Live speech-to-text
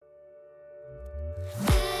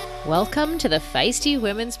Welcome to the Feisty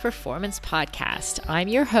Women's Performance Podcast. I'm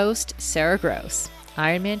your host, Sarah Gross,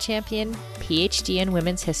 Ironman champion, PhD in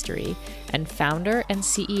women's history, and founder and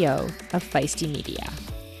CEO of Feisty Media.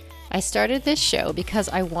 I started this show because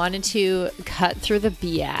I wanted to cut through the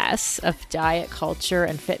BS of diet culture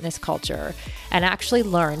and fitness culture and actually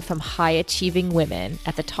learn from high-achieving women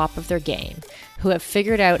at the top of their game who have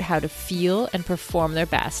figured out how to feel and perform their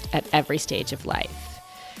best at every stage of life.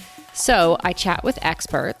 So I chat with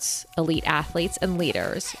experts, elite athletes, and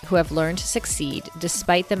leaders who have learned to succeed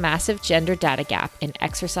despite the massive gender data gap in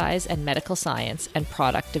exercise and medical science and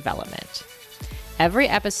product development. Every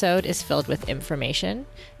episode is filled with information,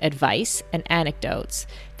 advice, and anecdotes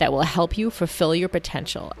that will help you fulfill your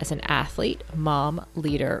potential as an athlete, mom,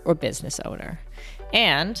 leader, or business owner.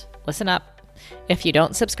 And listen up. If you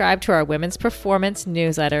don't subscribe to our Women's Performance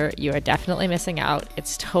newsletter, you are definitely missing out.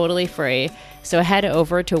 It's totally free. So head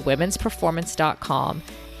over to womensperformance.com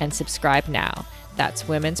and subscribe now. That's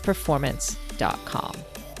womensperformance.com.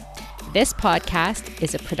 This podcast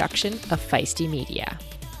is a production of Feisty Media.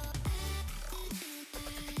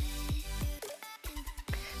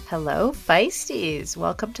 Hello, Feisties.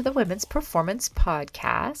 Welcome to the Women's Performance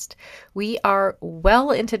Podcast. We are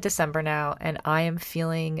well into December now, and I am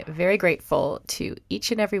feeling very grateful to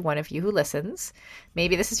each and every one of you who listens.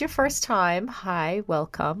 Maybe this is your first time. Hi,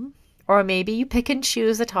 welcome. Or maybe you pick and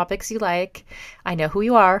choose the topics you like. I know who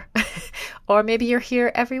you are. Or maybe you're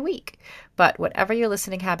here every week. But whatever your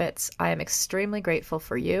listening habits, I am extremely grateful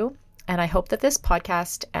for you. And I hope that this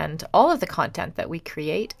podcast and all of the content that we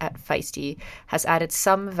create at Feisty has added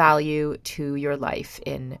some value to your life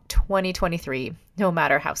in 2023, no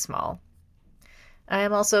matter how small. I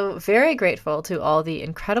am also very grateful to all the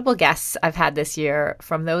incredible guests I've had this year,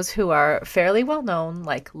 from those who are fairly well known,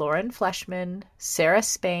 like Lauren Fleshman, Sarah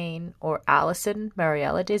Spain, or Alison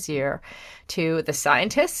Mariella Desir, to the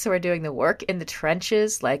scientists who are doing the work in the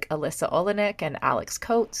trenches, like Alyssa Olenek and Alex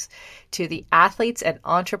Coates, to the athletes and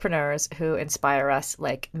entrepreneurs who inspire us,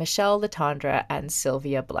 like Michelle Letendre and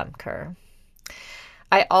Sylvia Blemker.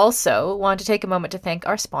 I also want to take a moment to thank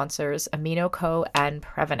our sponsors, AminoCo and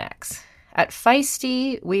Previnex. At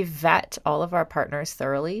Feisty, we vet all of our partners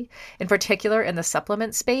thoroughly, in particular in the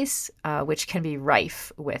supplement space, which can be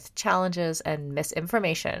rife with challenges and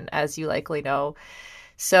misinformation, as you likely know.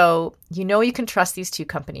 So you know you can trust these two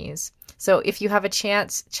companies. So if you have a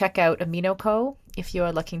chance, check out AminoCo if you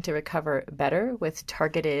are looking to recover better with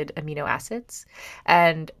targeted amino acids,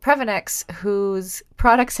 and Previnex, whose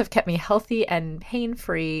products have kept me healthy and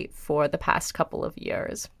pain-free for the past couple of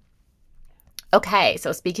years. Okay,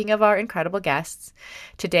 so speaking of our incredible guests,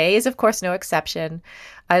 today is of course no exception.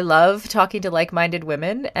 I love talking to like-minded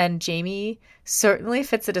women, and Jamie certainly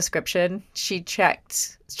fits the description. She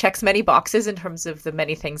checks many boxes in terms of the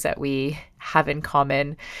many things that we have in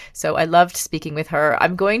common. So I loved speaking with her.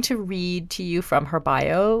 I'm going to read to you from her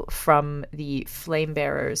bio from the Flame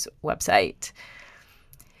Bearers website.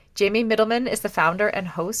 Jamie Mittelman is the founder and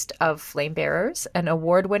host of Flame Bearers, an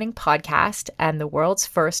award-winning podcast and the world's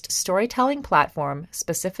first storytelling platform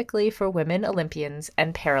specifically for women Olympians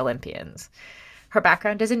and Paralympians. Her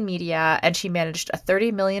background is in media, and she managed a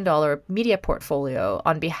 $30 million media portfolio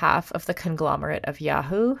on behalf of the conglomerate of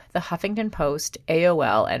Yahoo, the Huffington Post,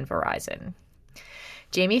 AOL, and Verizon.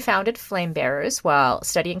 Jamie founded Flame Bearers while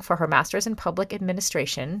studying for her master's in public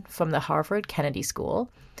administration from the Harvard Kennedy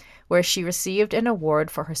School, where she received an award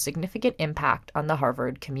for her significant impact on the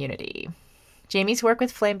Harvard community. Jamie's work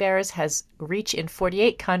with Flame Bearers has reach in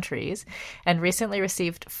 48 countries and recently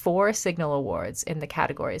received 4 Signal Awards in the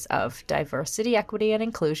categories of diversity, equity, and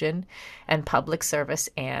inclusion, and public service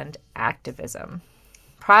and activism.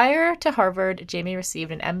 Prior to Harvard, Jamie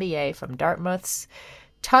received an MBA from Dartmouth's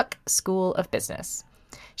Tuck School of Business.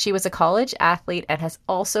 She was a college athlete and has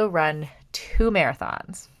also run 2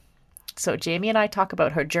 marathons. So Jamie and I talk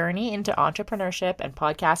about her journey into entrepreneurship and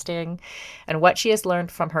podcasting and what she has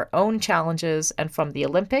learned from her own challenges and from the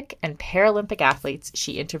Olympic and Paralympic athletes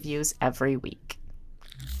she interviews every week.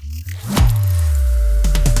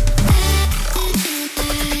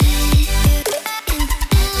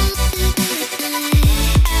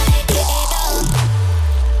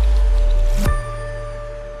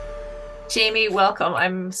 Jamie, welcome.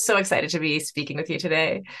 I'm so excited to be speaking with you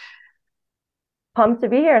today. Pumped to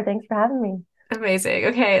be here. Thanks for having me. Amazing.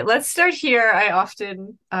 Okay, let's start here. I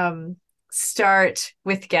often start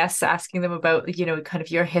with guests asking them about, kind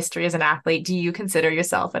of your history as an athlete. Do you consider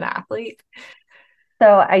yourself an athlete? So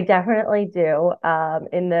I definitely do.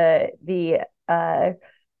 In the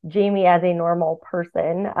Jamie as a normal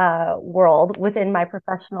person world, within my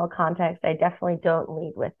professional context, I definitely don't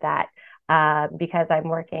lead with that because I'm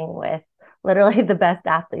working with literally the best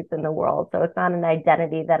athletes in the world. So it's not an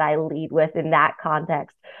identity that I lead with in that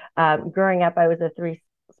context. Growing up, I was a three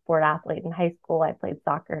sport athlete in high school. I played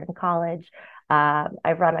soccer in college.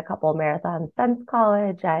 I've run a couple marathons since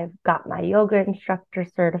college. I've got my yoga instructor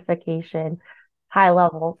certification. High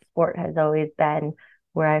level sport has always been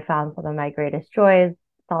where I found some of my greatest joys.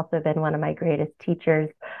 It's also been one of my greatest teachers.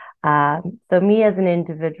 So me as an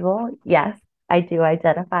individual, yes, I do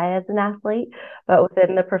identify as an athlete, but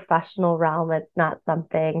within the professional realm, it's not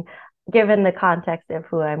something, given the context of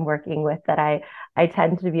who I'm working with, that I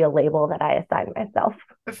tend to be a label that I assign myself.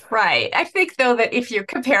 Right. I think though that if you're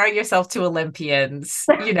comparing yourself to Olympians,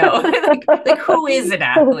 like who is an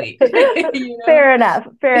athlete? You know? Fair enough.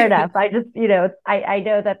 Fair enough. I just, I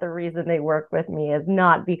know that the reason they work with me is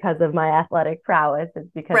not because of my athletic prowess, it's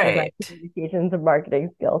because of my Right. communications and marketing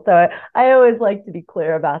skills. So I always like to be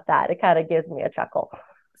clear about that. It kind of gives me a chuckle.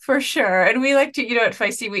 For sure. And we like to, at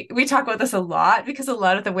Feisty, we talk about this a lot because a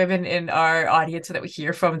lot of the women in our audience that we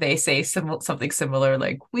hear from, they say something similar,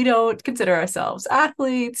 like we don't consider ourselves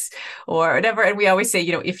athletes or whatever. And we always say,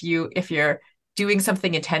 if you're doing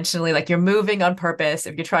something intentionally, like you're moving on purpose,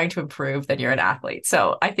 if you're trying to improve, then you're an athlete.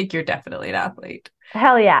 So I think you're definitely an athlete.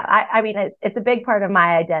 Hell yeah. I mean, it's a big part of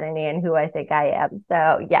my identity and who I think I am.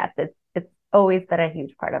 So yes, it's always been a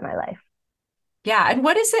huge part of my life. Yeah. And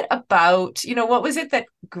what is it about, what was it that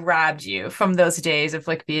grabbed you from those days of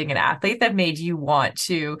like being an athlete that made you want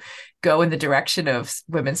to go in the direction of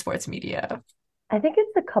women's sports media? I think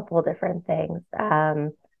it's a couple of different things.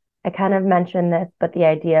 I kind of mentioned this, but the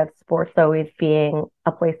idea of sports always being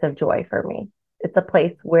a place of joy for me. It's a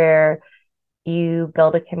place where you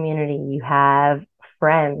build a community, you have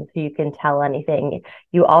friends who you can tell anything.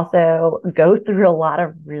 You also go through a lot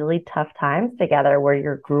of really tough times together where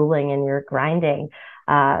you're grueling and you're grinding.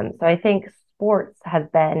 So I think sports has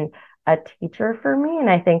been a teacher for me, and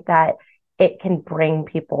I think that it can bring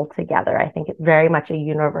people together. I think it's very much a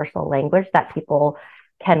universal language that people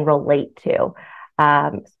can relate to.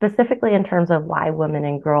 Specifically in terms of why women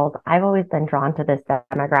and girls, I've always been drawn to this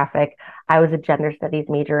demographic. I was a gender studies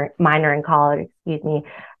minor in college, excuse me,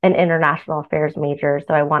 an international affairs major.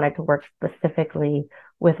 So I wanted to work specifically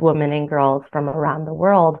with women and girls from around the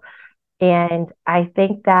world. And I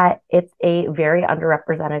think that it's a very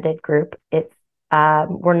underrepresented group.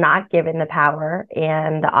 We're not given the power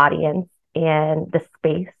and the audience and the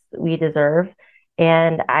space we deserve.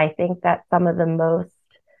 And I think that some of the most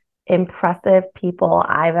impressive people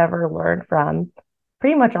I've ever learned from,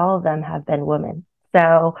 pretty much all of them have been women.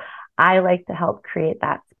 So I like to help create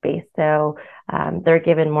that space so they're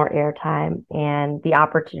given more airtime and the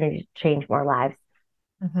opportunity to change more lives.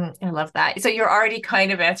 I love that. So you're already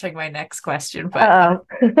kind of answering my next question, but Uh-oh.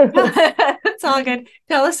 it's all good.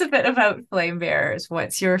 Tell us a bit about Flame Bearers.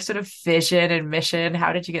 What's your sort of vision and mission?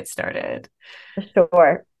 How did you get started?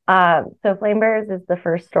 Sure. So Flamebearers is the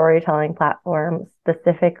first storytelling platform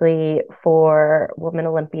specifically for women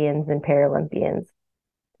Olympians and Paralympians.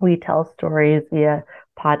 We tell stories via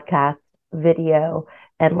podcast, video,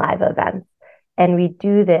 and live events. And we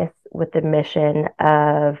do this with the mission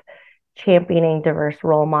of championing diverse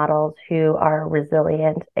role models who are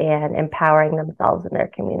resilient and empowering themselves in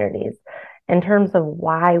their communities. In terms of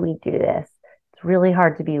why we do this, it's really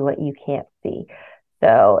hard to be what you can't see.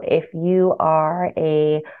 So if you are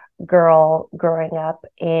a girl growing up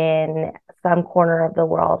in some corner of the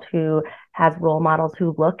world who has role models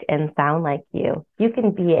who look and sound like you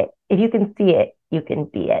can be it. If you can see it, you can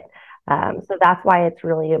be it. So that's why it's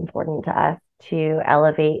really important to us to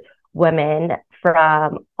elevate women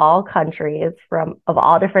from all countries, from of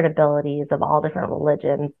all different abilities, of all different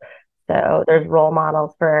religions. So there's role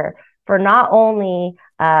models for not only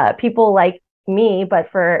people like me,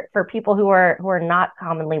 but for people who are not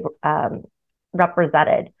commonly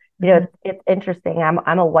represented. Mhm. It's interesting.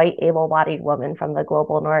 I'm a white, able-bodied woman from the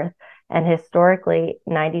global north, and historically,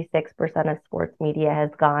 96% of sports media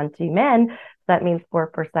has gone to men. So that means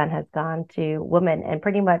 4% has gone to women, and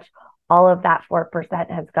pretty much all of that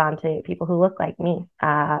 4% has gone to people who look like me.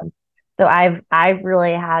 So I've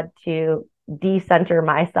really had to decenter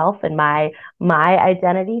myself and my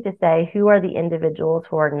identity to say who are the individuals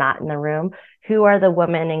who are not in the room, who are the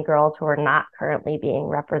women and girls who are not currently being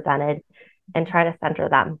represented, and try to center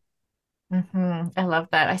them. I love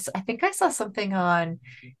that. I think I saw something on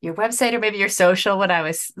your website or maybe your social when I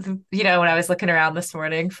was, when I was looking around this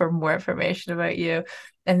morning for more information about you.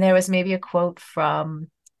 And there was maybe a quote from,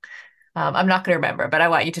 I'm not going to remember, but I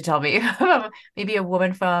want you to tell me, maybe a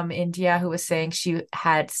woman from India who was saying she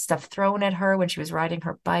had stuff thrown at her when she was riding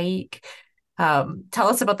her bike. Tell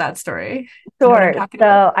us about that story. Do you know what I'm Sure. talking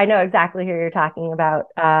about? So I know exactly who you're talking about.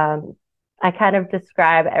 I kind of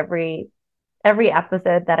describe every every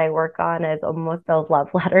episode that I work on is almost a love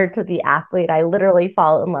letter to the athlete. I literally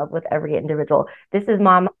fall in love with every individual. This is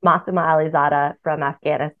Masuma Alizada from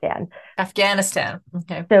Afghanistan. Afghanistan.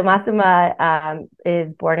 Okay. So Masuma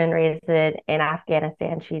is born and raised in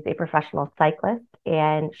Afghanistan. She's a professional cyclist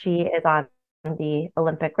and she is on the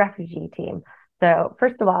Olympic refugee team. So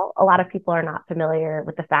first of all, a lot of people are not familiar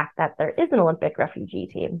with the fact that there is an Olympic refugee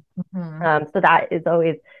team. Mm-hmm. So that is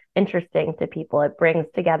always interesting to people. It brings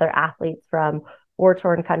together athletes from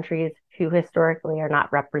war-torn countries who historically are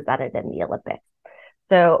not represented in the Olympics.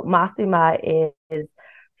 So Masuma is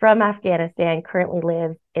from Afghanistan, currently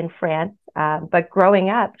lives in France. But growing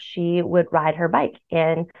up, she would ride her bike.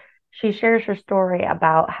 And she shares her story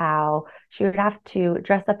about how she would have to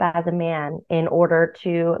dress up as a man in order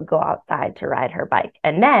to go outside to ride her bike.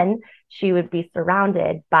 And then she would be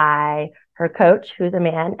surrounded by her coach, who's a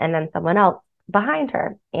man, and then someone else behind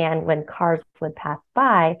her. And when cars would pass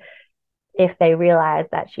by, if they realized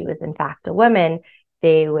that she was in fact a woman,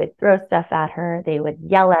 they would throw stuff at her, they would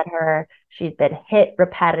yell at her. She's been hit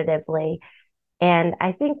repetitively. And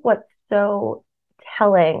I think what's so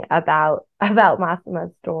telling about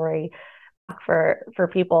Masuma's story for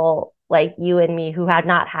people like you and me who had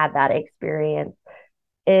not had that experience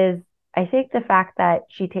is I think the fact that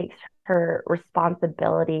she takes her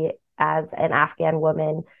responsibility as an Afghan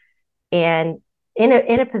woman and in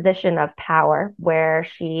a position of power where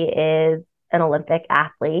she is an Olympic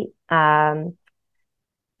athlete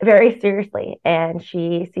very seriously, and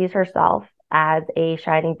she sees herself as a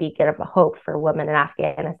shining beacon of hope for women in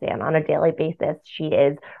Afghanistan on a daily basis. She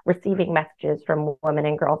is receiving messages from women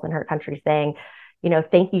and girls in her country saying,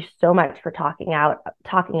 thank you so much for talking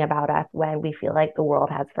about us when we feel like the world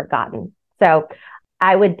has forgotten. So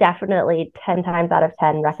I would definitely 10 times out of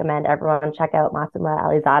 10 recommend everyone check out Masuma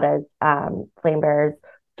Alizada's Flame Bearers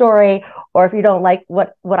story. Or if you don't like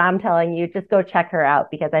what I'm telling you, just go check her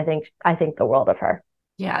out because I think the world of her.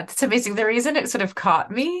 Yeah, it's amazing. The reason it sort of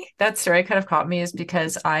caught me, that story kind of caught me, is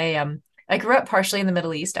because I grew up partially in the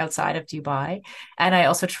Middle East outside of Dubai, and I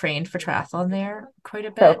also trained for triathlon there quite a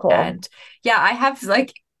So bit. cool. And yeah, I have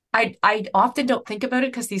like I often don't think about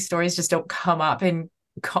it because these stories just don't come up in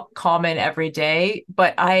common every day.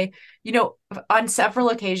 But on several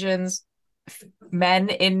occasions, men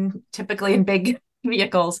in typically in big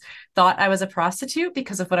vehicles thought I was a prostitute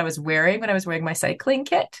because of what I was wearing when I was wearing my cycling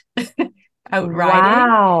kit out riding.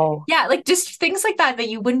 Wow. Yeah, like just things like that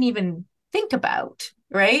you wouldn't even think about,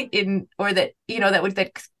 right? In or that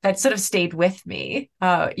that sort of stayed with me,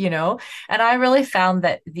 And I really found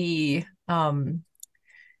that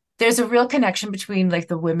there's a real connection between like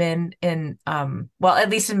the women in well,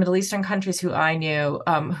 at least in Middle Eastern countries who I knew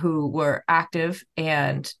who were active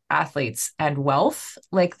and athletes and wealth.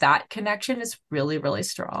 Like that connection is really, really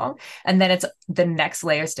strong. And then it's the next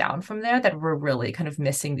layers down from there that we're really kind of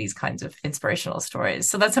missing these kinds of inspirational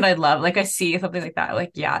stories. So that's what I love. Like I see something like that,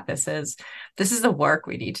 like, yeah, this is the work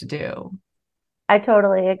we need to do. I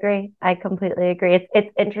totally agree. I completely agree.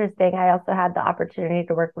 It's interesting. I also had the opportunity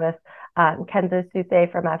to work with Kenzo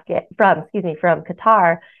Suse from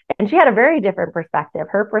Qatar, and she had a very different perspective.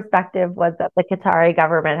 Her perspective was that the Qatari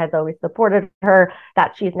government has always supported her,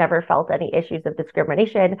 that she's never felt any issues of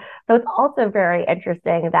discrimination. So it's also very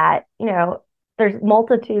interesting that, there's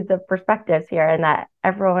multitudes of perspectives here and that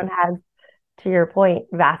everyone has, to your point,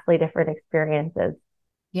 vastly different experiences.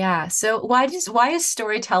 Yeah. So why is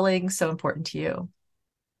storytelling so important to you?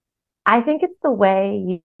 I think it's the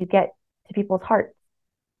way you get to people's hearts.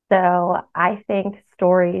 So I think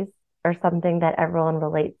stories are something that everyone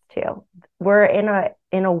relates to. We're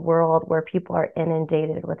in a world where people are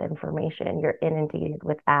inundated with information. You're inundated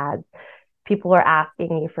with ads. People are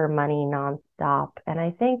asking you for money nonstop. And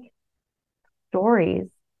I think stories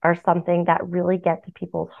are something that really get to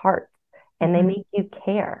people's hearts and they Mm-hmm. make you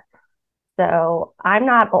care. So I'm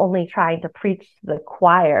not only trying to preach to the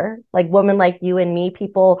choir, like women like you and me,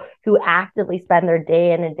 people who actively spend their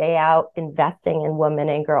day in and day out investing in women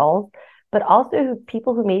and girls, but also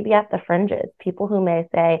people who may be at the fringes, people who may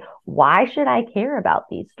say, why should I care about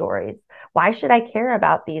these stories? Why should I care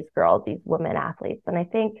about these girls, these women athletes? And I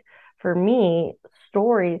think for me,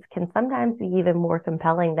 stories can sometimes be even more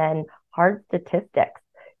compelling than hard statistics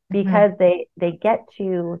Mm-hmm. because they get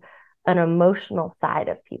to an emotional side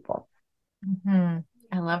of people. Mm-hmm.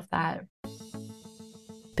 I love that.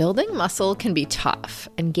 Building muscle can be tough,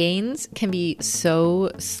 and gains can be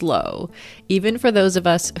so slow, even for those of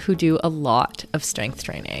us who do a lot of strength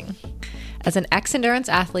training. As an ex-endurance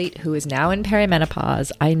athlete who is now in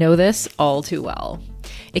perimenopause, I know this all too well.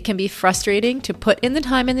 It can be frustrating to put in the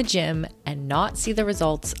time in the gym and not see the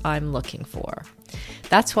results I'm looking for.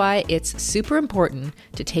 That's why it's super important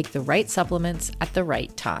to take the right supplements at the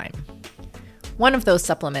right time. One of those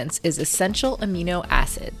supplements is essential amino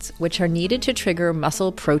acids, which are needed to trigger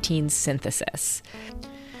muscle protein synthesis.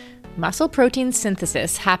 Muscle protein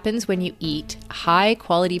synthesis happens when you eat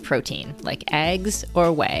high-quality protein, like eggs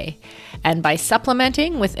or whey. And by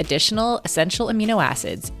supplementing with additional essential amino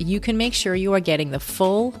acids, you can make sure you are getting the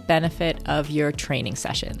full benefit of your training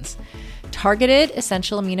sessions. Targeted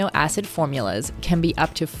essential amino acid formulas can be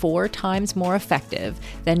up to 4 times more effective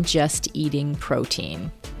than just eating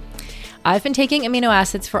protein. I've been taking amino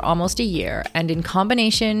acids for almost a year, and in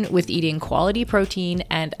combination with eating quality protein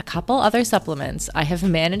and a couple other supplements, I have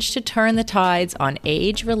managed to turn the tides on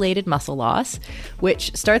age-related muscle loss,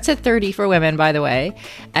 which starts at 30 for women, by the way,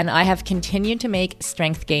 and I have continued to make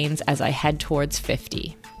strength gains as I head towards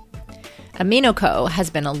 50. AminoCo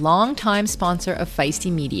has been a long-time sponsor of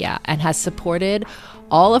Feisty Media and has supported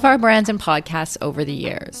all of our brands and podcasts over the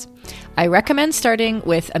years. I recommend starting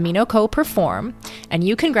with AminoCo Perform, and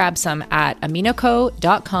you can grab some at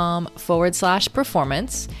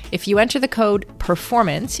aminoco.com/performance. If you enter the code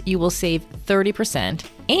PERFORMANCE, you will save 30%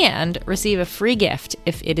 and receive a free gift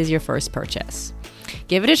if it is your first purchase.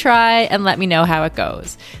 Give it a try and let me know how it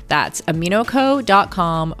goes. That's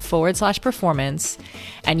aminoco.com/performance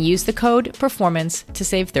and use the code PERFORMANCE to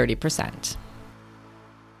save 30%.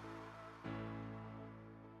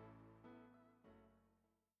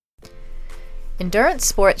 Endurance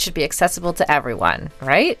sports should be accessible to everyone,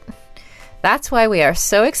 right? That's why we are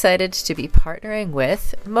so excited to be partnering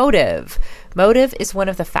with Motive. Motive is one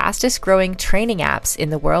of the fastest growing training apps in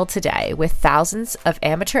the world today, with thousands of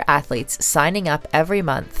amateur athletes signing up every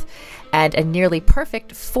month and a nearly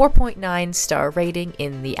perfect 4.9 star rating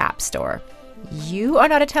in the App Store. You are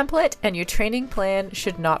not a template, and your training plan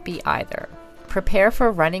should not be either. Prepare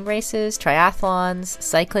for running races, triathlons,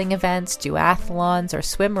 cycling events, duathlons, or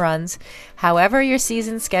swim runs, however your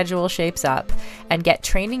season schedule shapes up, and get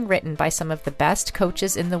training written by some of the best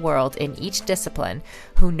coaches in the world in each discipline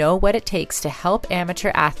who know what it takes to help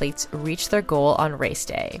amateur athletes reach their goal on race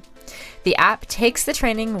day. The app takes the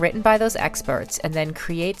training written by those experts and then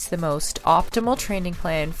creates the most optimal training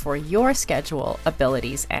plan for your schedule,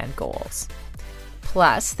 abilities, and goals.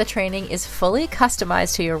 Plus, the training is fully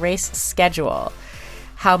customized to your race schedule,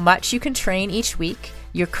 how much you can train each week,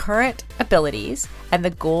 your current abilities, and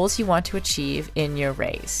the goals you want to achieve in your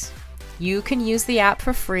race. You can use the app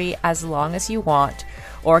for free as long as you want,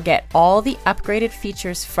 or get all the upgraded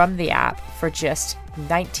features from the app for just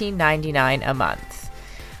 $19.99 a month.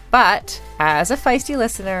 But as a Feisty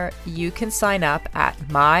listener, you can sign up at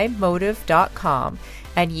mymotive.com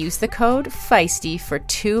and use the code Feisty for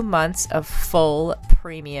 2 months of full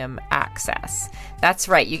premium access. That's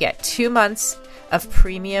right, you get 2 months of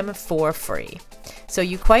premium for free. So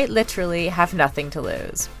you quite literally have nothing to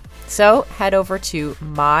lose. So head over to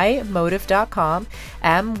mymotive.com,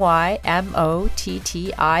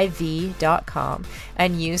 mymotiv.com,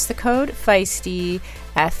 and use the code Feisty,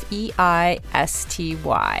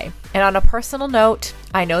 Feisty. And on a personal note,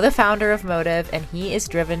 I know the founder of Motive, and he is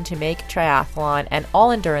driven to make triathlon and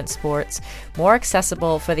all endurance sports more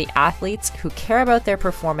accessible for the athletes who care about their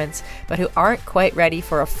performance but who aren't quite ready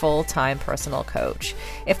for a full-time personal coach.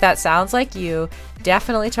 If that sounds like you,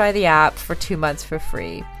 definitely try the app for 2 months for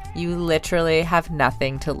free. You literally have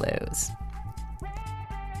nothing to lose.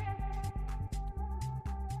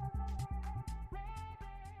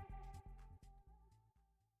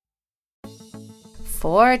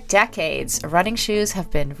 For decades, running shoes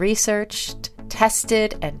have been researched,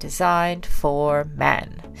 tested, and designed for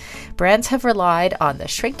men. Brands have relied on the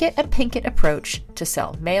shrink it and pink it approach to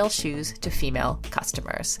sell male shoes to female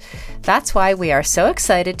customers. That's why we are so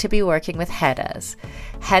excited to be working with Hedas.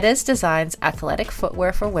 Hedas designs athletic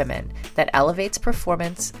footwear for women that elevates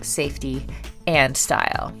performance, safety, and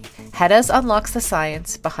style. Hedas unlocks the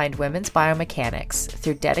science behind women's biomechanics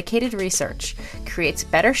through dedicated research, creates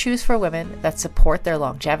better shoes for women that support their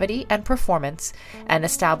longevity and performance, and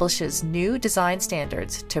establishes new design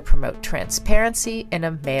standards to promote transparency in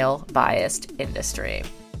a male-biased industry.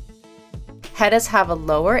 Hedas have a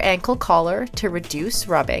lower ankle collar to reduce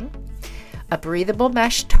rubbing, a breathable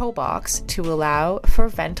mesh toe box to allow for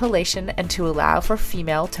ventilation and to allow for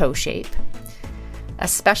female toe shape, a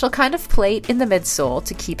special kind of plate in the midsole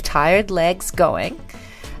to keep tired legs going,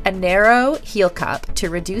 a narrow heel cup to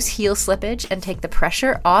reduce heel slippage and take the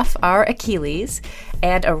pressure off our Achilles,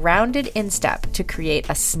 and a rounded instep to create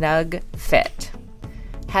a snug fit.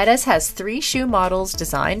 Hedas has 3 shoe models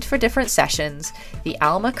designed for different sessions: the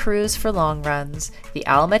Alma Cruise for long runs, the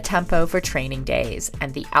Alma Tempo for training days,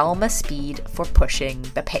 and the Alma Speed for pushing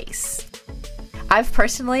the pace. I've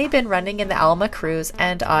personally been running in the Alma Cruise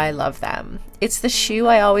and I love them. It's the shoe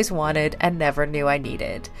I always wanted and never knew I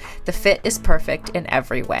needed. The fit is perfect in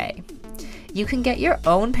every way. You can get your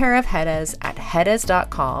own pair of Hedas at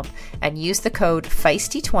hedas.com and use the code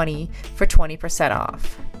Feisty20 for 20%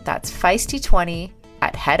 off. That's Feisty20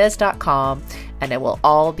 at hedas.com, and it will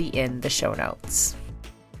all be in the show notes.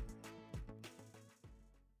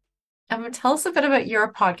 Tell us a bit about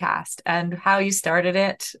your podcast and how you started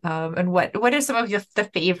it, and what are some of the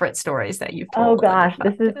favorite stories that you've Oh told and the gosh,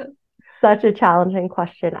 this is such a challenging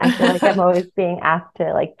question. I feel like I'm always being asked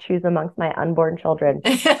to like choose amongst my unborn children.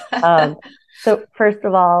 Um, so first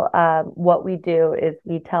of all, what we do is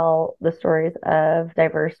we tell the stories of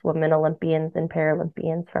diverse women Olympians and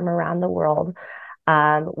Paralympians from around the world.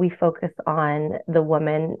 We focus on the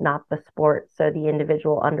woman, not the sport. So the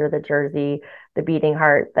individual under the jersey, the beating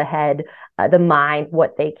heart, the head, the mind,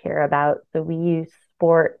 what they care about. So we use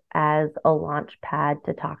sport as a launch pad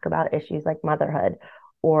to talk about issues like motherhood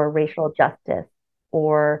or racial justice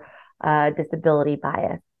or disability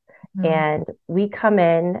bias. And we come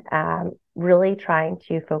in really trying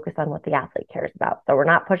to focus on what the athlete cares about. So we're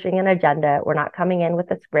not pushing an agenda. We're not coming in with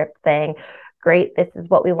a script saying, great, this is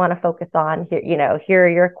what we want to focus on here, here are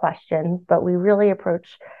your questions. But we really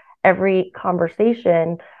approach every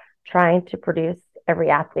conversation trying to produce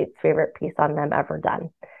every athlete's favorite piece on them ever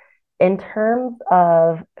done. In terms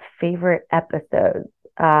of favorite episodes,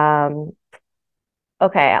 okay,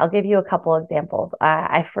 I'll give you a couple examples.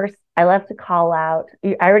 I love to call out,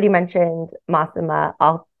 I already mentioned Masuma.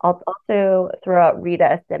 I'll also throw out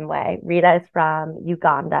Rita Simwe. Rita is from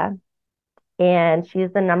Uganda, and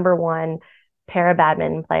she's the number one para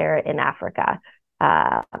badminton player in Africa.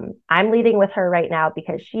 I'm leading with her right now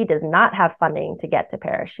because she does not have funding to get to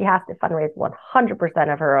Paris. She has to fundraise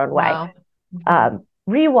 100% of her own way. Wow.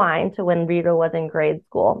 Rewind to when Rita was in grade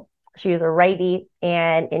school. She was a righty,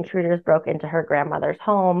 and intruders broke into her grandmother's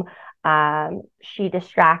home. She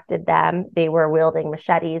distracted them. They were wielding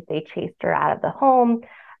machetes. They chased her out of the home,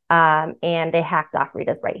 and they hacked off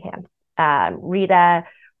Rita's right hand. Rita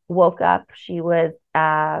woke up. She was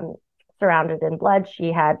surrounded in blood.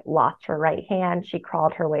 She had lost her right hand. She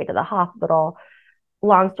crawled her way to the hospital.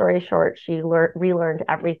 Long story short, she relearned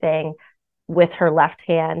everything with her left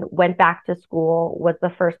hand, went back to school, was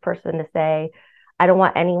the first person to say, I don't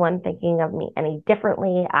want anyone thinking of me any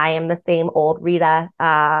differently. I am the same old Rita.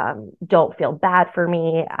 Don't feel bad for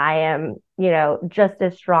me. I am, just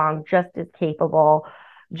as strong, just as capable,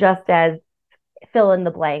 just as fill in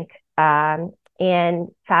the blank. And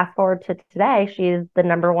fast forward to today, she's the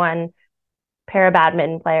number one para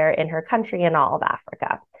badminton player in her country and all of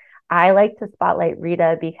Africa. I like to spotlight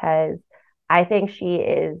Rita because I think she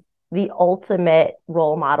is the ultimate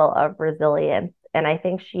role model of resilience. And I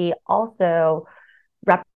think she also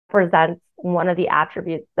represents one of the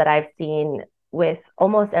attributes that I've seen with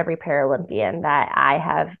almost every Paralympian that I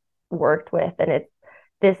have worked with. And it's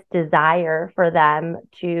this desire for them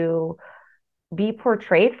to be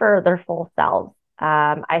portrayed for their full selves.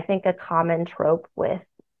 I think a common trope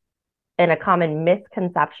and a common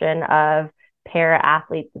misconception of para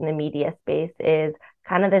athletes in the media space is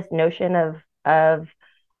kind of this notion of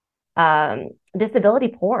disability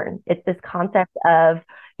porn. It's this concept of,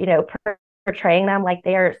 portraying them like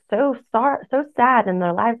they are so sad and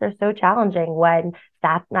their lives are so challenging when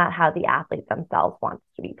that's not how the athlete themselves wants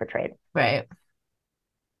to be portrayed. Right.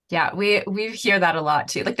 Yeah, we hear that a lot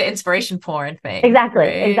too, like the inspiration porn thing. Exactly,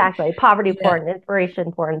 right? exactly. Poverty porn,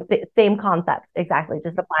 inspiration porn, same concept. Exactly,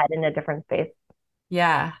 just applied in a different space.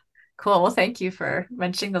 Yeah. Cool. Well, thank you for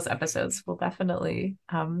mentioning those episodes. We'll definitely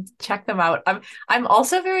check them out. I'm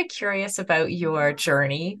also very curious about your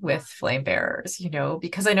journey with Flame Bearers,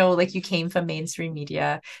 because I know like you came from mainstream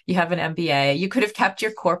media, you have an MBA, you could have kept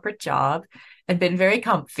your corporate job and been very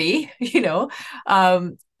comfy,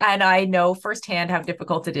 and I know firsthand how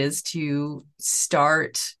difficult it is to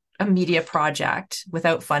start a media project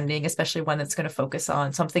without funding, especially one that's going to focus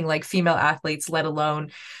on something like female athletes, let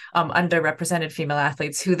alone underrepresented female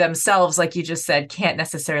athletes who themselves, like you just said, can't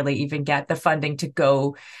necessarily even get the funding to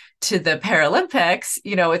go to the Paralympics.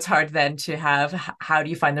 It's hard then to have, how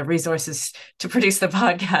do you find the resources to produce the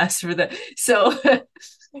podcast for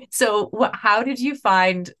how did you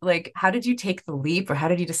how did you take the leap, or how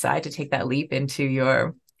did you decide to take that leap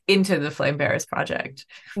into the Flame Bearers project?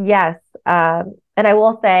 Yes. And I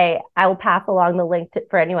will say, I will pass along the link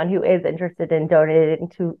for anyone who is interested in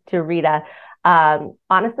donating to Rita.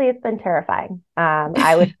 Honestly, it's been terrifying.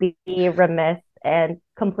 I would be remiss and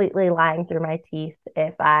completely lying through my teeth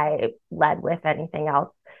if I led with anything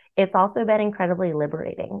else. It's also been incredibly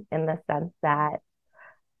liberating in the sense that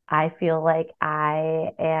I feel like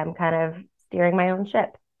I am kind of steering my own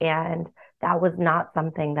ship. And that was not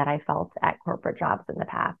something that I felt at corporate jobs in the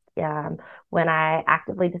past. When I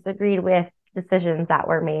actively disagreed with decisions that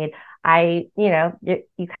were made,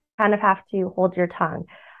 you kind of have to hold your tongue.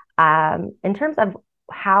 In terms of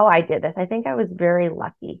how I did this, I think I was very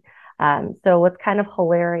lucky. So what's kind of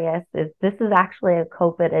hilarious is this is actually a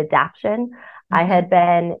COVID adaptation. I Mm-hmm. had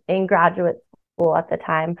been in graduate school at the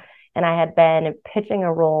time, and I had been pitching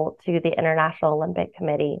a role to the International Olympic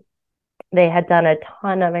Committee. They had done a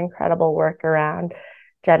ton of incredible work around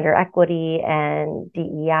gender equity and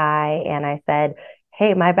DEI. And I said,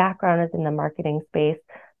 hey, my background is in the marketing space.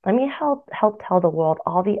 Let me help tell the world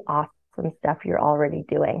all the awesome stuff you're already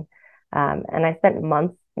doing. And I spent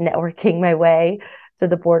months networking my way to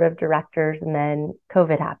the board of directors, and then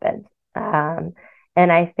COVID happened. And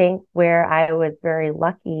I think where I was very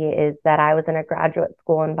lucky is that I was in a graduate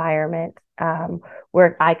school environment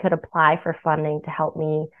where I could apply for funding to help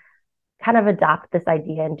me kind of adopt this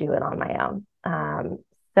idea and do it on my own.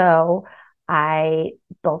 So I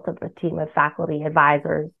built up a team of faculty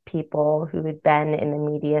advisors, people who had been in the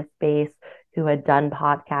media space, who had done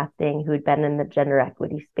podcasting, who had been in the gender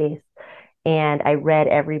equity space. And I read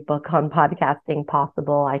every book on podcasting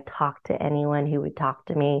possible. I talked to anyone who would talk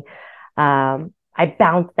to me. I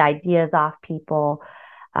bounced ideas off people.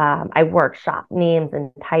 I workshop names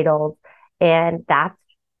and titles. And that's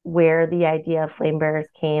where the idea of Flame Bearers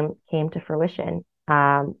came to fruition.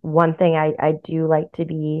 One thing I do like to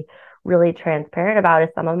be really transparent about is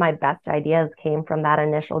some of my best ideas came from that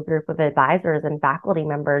initial group of advisors and faculty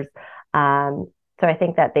members. So I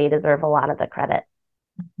think that they deserve a lot of the credit.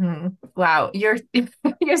 Hmm. Wow, you're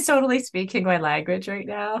you're totally speaking my language right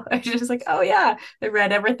now. I'm just like, oh yeah, I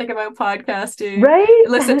read everything about podcasting. Right? I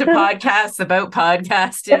listened to podcasts about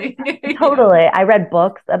podcasting. You know. Totally. I read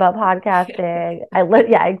books about podcasting.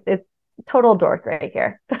 Yeah, it's total dork right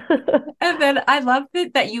here. And then I love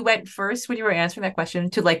that you went first when you were answering that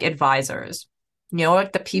question to like advisors,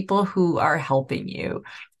 like the people who are helping you.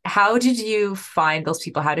 How did you find those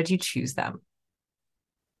people? How did you choose them?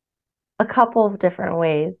 A couple of different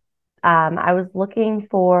ways. I was looking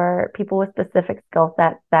for people with specific skill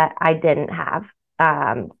sets that I didn't have.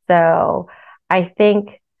 So I think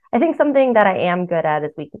I think something that I am good at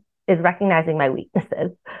is recognizing my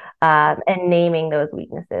weaknesses and naming those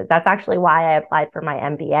weaknesses. That's actually why I applied for my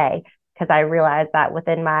MBA because I realized that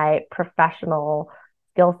within my professional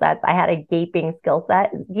skill sets, I had a gaping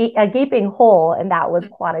hole, and that was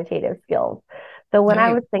quantitative skills. So when I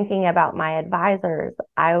Right. was thinking about my advisors,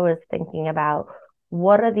 I was thinking about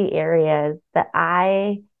what are the areas that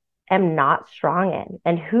I am not strong in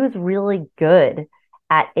and who's really good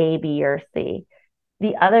at A, B, or C.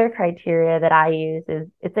 The other criteria that I use is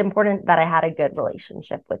it's important that I had a good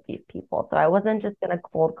relationship with these people. So I wasn't just going to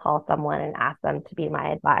cold call someone and ask them to be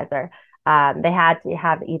my advisor. They had to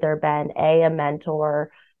have either been a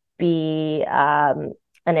mentor, B, an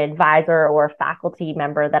advisor or a faculty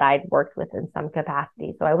member that I'd worked with in some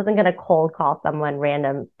capacity. So I wasn't going to cold call someone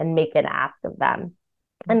random and make an ask of them.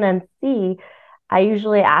 And then C, I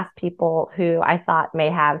usually ask people who I thought may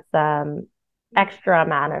have some extra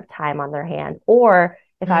amount of time on their hand. Or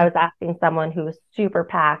if I was asking someone who was super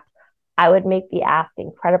packed, I would make the ask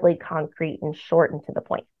incredibly concrete and short and to the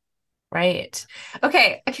point. Right.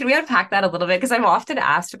 Okay. Can we unpack that a little bit? Because I'm often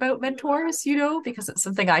asked about mentors, because it's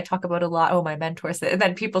something I talk about a lot. Oh, my mentors. And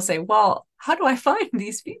then people say, well, how do I find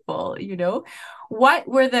these people? What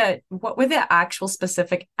were the actual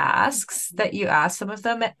specific asks that you asked some of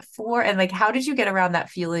them for? And like, how did you get around that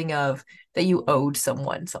feeling of that you owed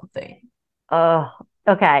someone something? Oh,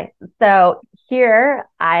 okay. So here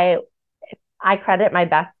I credit my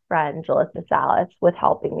best friend, Jalissa Salas, with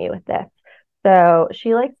helping me with this. So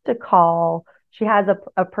she likes to she has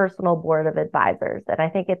a personal board of advisors. And I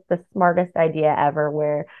think it's the smartest idea ever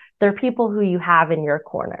where they're people who you have in your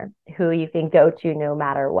corner, who you can go to no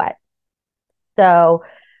matter what. So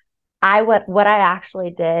what I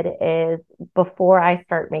actually did is before I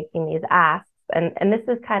start making these asks, and this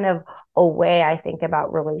is kind of a way I think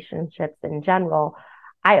about relationships in general.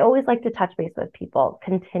 I always like to touch base with people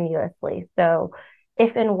continuously. So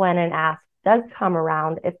if and when an ask does come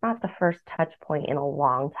around, it's not the first touch point in a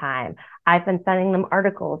long time. I've been sending them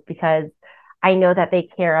articles because I know that they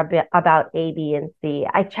care a bit about A, B, and C.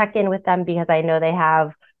 I check in with them because I know they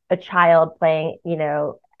have a child playing,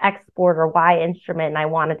 X sport or Y instrument, and I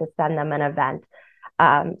wanted to send them an event.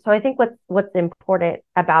 So I think what's important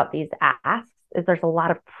about these asks is there's a lot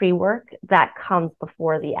of pre-work that comes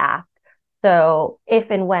before the ask. So if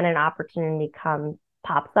and when an opportunity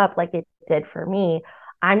pops up like it did for me,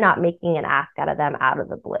 I'm not making an ask out of them out of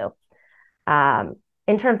the blue.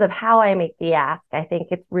 In terms of how I make the ask, I think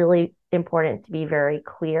it's really important to be very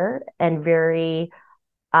clear and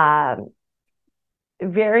um,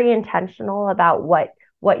 very intentional about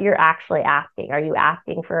what you're actually asking. Are you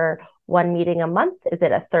asking for one meeting a month? Is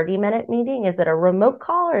it a 30-minute meeting? Is it a remote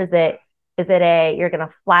call, or is it a you're going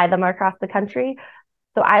to fly them across the country?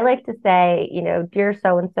 So I like to say, dear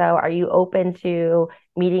so and so, are you open to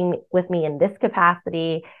meeting with me in this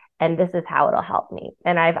capacity? And this is how it'll help me.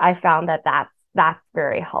 And I found that that's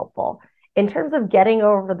very helpful. In terms of getting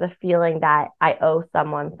over the feeling that I owe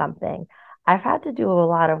someone something, I've had to do a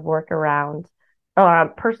lot of work around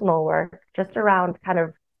personal work, just around kind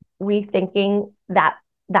of rethinking that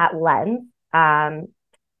lens. Um,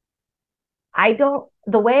 I don't,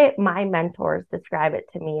 the way my mentors describe it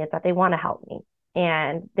to me is that they want to help me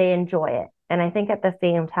and they enjoy it. And I think at the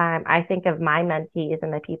same time, I think of my mentees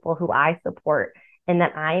and the people who I support and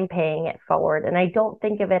that I'm paying it forward. And I don't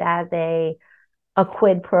think of it as a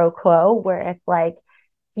quid pro quo where it's like,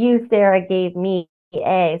 you, Sarah, gave me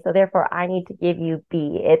A, so therefore I need to give you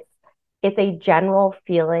B. It's a general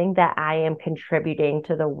feeling that I am contributing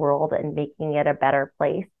to the world and making it a better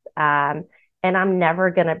place. And I'm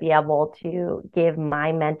never going to be able to give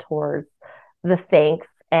my mentors the thanks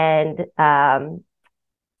and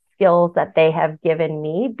skills that they have given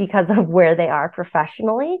me because of where they are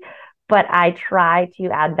professionally. But I try to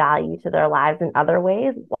add value to their lives in other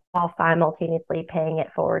ways while simultaneously paying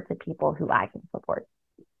it forward to people who I can support.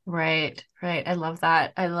 Right, right. I love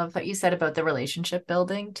that. I love what you said about the relationship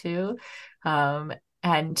building too. Um,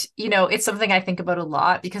 and it's something I think about a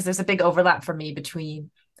lot because there's a big overlap for me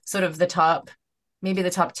between sort of maybe the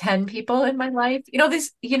top 10 people in my life.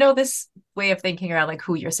 This way of thinking around like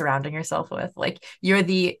who you're surrounding yourself with. Like you're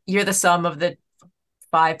the sum of the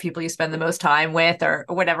five people you spend the most time with, or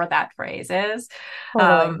whatever that phrase is.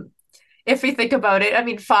 Totally. Um, if we think about it, I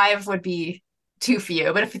mean, five would be too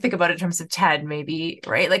few, but if you think about it in terms of 10, maybe,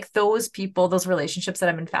 right? Like those people, those relationships that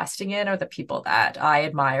I'm investing in are the people that I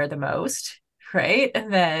admire the most, right?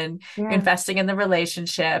 And then you're Yeah. investing in the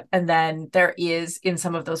relationship. And then there is, in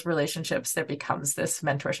some of those relationships, there becomes this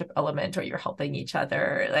mentorship element or you're helping each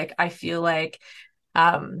other. Like I feel like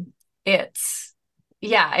um it's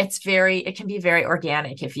yeah, it can be very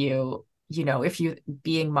organic if you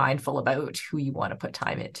being mindful about who you want to put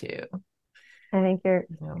time into. I think you're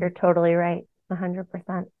You know? you're totally right.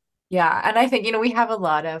 100%. Yeah, and I think we have a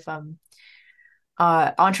lot of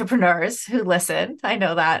entrepreneurs who listen. I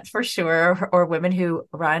know that for sure, or women who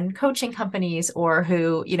run coaching companies, or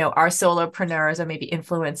who are solopreneurs or maybe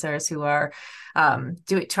influencers who are trying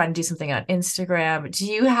to do something on Instagram. Do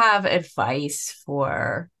you have advice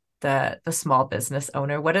for the small business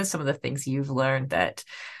owner? What are some of the things you've learned that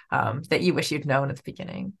you wish you'd known at the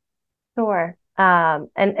beginning? Sure.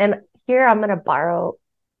 And here I'm going to borrow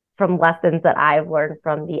from lessons that I've learned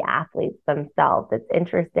from the athletes themselves. It's I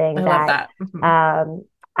interesting love that that. Mhm. um,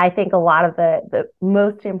 I think a lot of the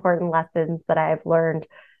most important lessons that I've learned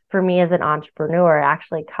for me as an entrepreneur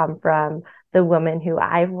actually come from the women who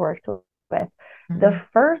I've worked with. The Mhm.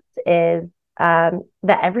 first is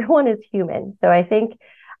that everyone is human. So I think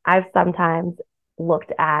I've sometimes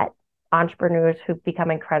looked at entrepreneurs who've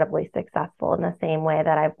become incredibly successful in the same way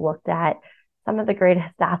that I've looked at some of the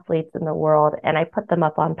greatest athletes in the world and I put them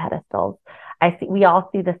up on pedestals. We all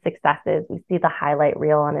see the successes. We see the highlight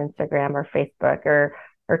reel on Instagram or Facebook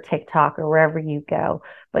or TikTok or wherever you go,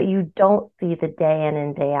 but you don't see the day in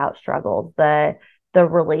and day out struggles, the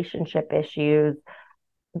relationship issues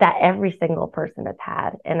that every single person has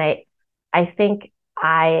had. And I think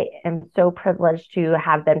I am so privileged to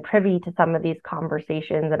have been privy to some of these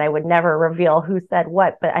conversations, and I would never reveal who said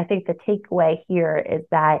what. But I think the takeaway here is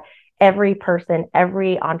that every person,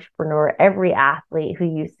 every entrepreneur, every athlete who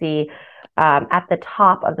you see at the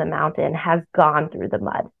top of the mountain has gone through the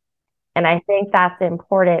mud. And I think that's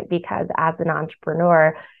important because as an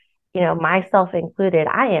entrepreneur, myself included,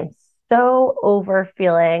 I am so over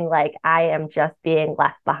feeling like I am just being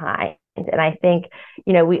left behind. And I think,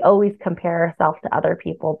 we always compare ourselves to other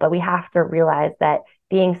people, but we have to realize that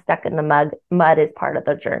being stuck in the mud is part of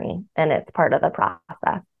the journey and it's part of the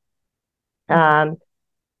process. Mhm. Um,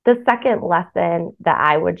 the second lesson that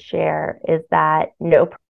I would share is that no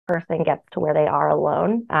person gets to where they are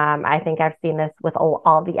alone. I think I've seen this with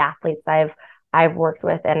all the athletes I've worked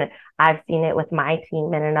with, and I've seen it with my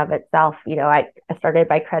team in and of itself. I started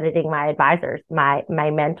by crediting my advisors, my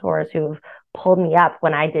mentors who've pulled me up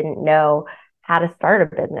when I didn't know how to start a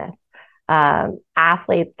business.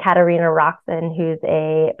 Athletes, Katarina Roxon, who's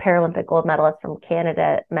a Paralympic gold medalist from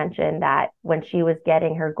Canada, mentioned that when she was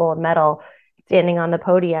getting her gold medal, standing on the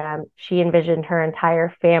podium, she envisioned her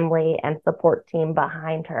entire family and support team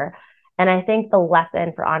behind her. And I think the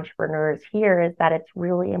lesson for entrepreneurs here is that it's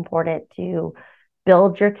really important to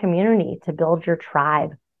build your community, to build your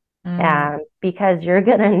tribe, Mm. because you're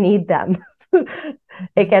going to need them.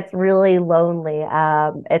 It Mhm. gets really lonely.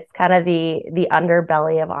 It's kind of the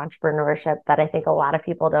underbelly of entrepreneurship that I think a lot of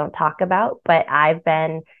people don't talk about, but I've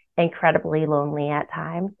been incredibly lonely at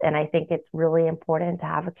times. And I think it's really important to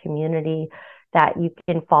have a community that you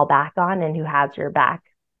can fall back on and who has your back.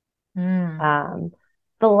 Mm. Um,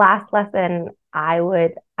 the last lesson I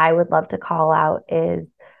would love to call out is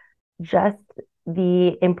just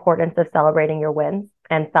the importance of celebrating your wins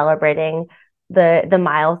and celebrating the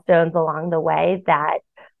milestones along the way that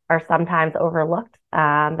are sometimes overlooked,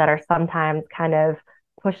 that are sometimes kind of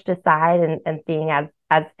pushed aside and seeing as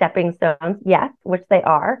stepping stones, yes, which they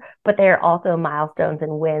are, but they are also milestones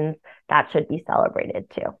and wins that should be celebrated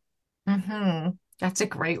too. Hmm. That's a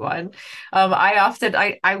great one.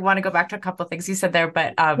 I want to go back to a couple of things you said there,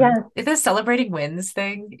 but Yes, this celebrating wins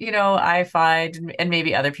thing, I find, and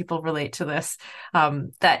maybe other people relate to this,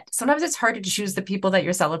 that sometimes it's harder to choose the people that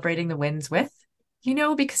you're celebrating the wins with,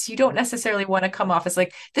 because you don't necessarily want to come off as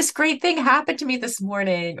like, this great thing happened to me this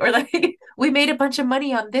morning, or like, we made a bunch of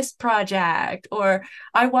money on this project, or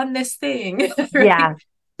I won this thing, right? yeah,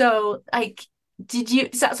 So like,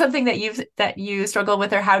 something that you struggle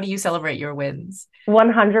with, or how do you celebrate your wins?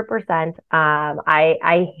 100%.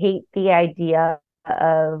 I hate the idea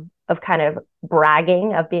of kind of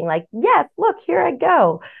bragging, of being like, yes, look, here I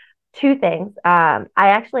go. Two things. I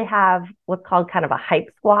actually have what's called kind of a hype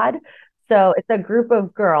squad. So it's a group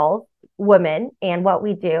of girls, women, and what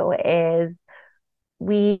we do is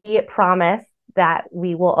we promise that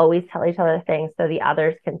we will always tell each other things so the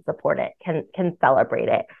others can support it, can celebrate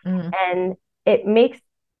it. Mm, And it makes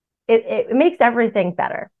it makes everything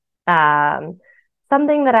better. Um,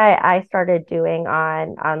 Something that I started doing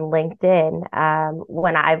on LinkedIn,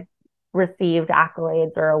 when I've received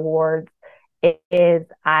accolades or awards, is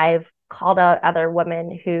I've called out other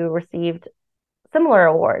women who received similar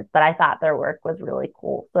awards that I thought their work was really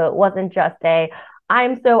cool. So it wasn't just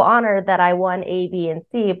I'm so honored that I won A, B, and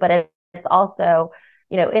C, but it's also,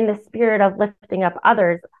 in the spirit of lifting up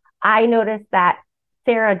others, I noticed that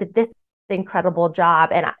Sarah did this incredible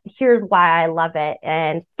job, and here's why I love it.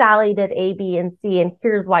 And Sally did A, B, and C, and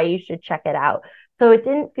here's why you should check it out. So it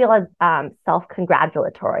didn't feel as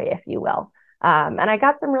self-congratulatory, if you will. And I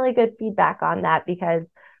got some really good feedback on that because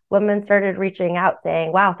women started reaching out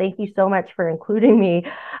saying, wow, thank you so much for including me.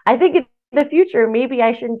 I think in the future, maybe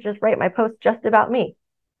I shouldn't just write my post just about me.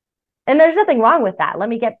 And there's nothing wrong with that.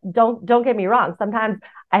 Don't get me wrong. Sometimes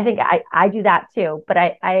I think I do that too, but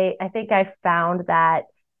I think I found that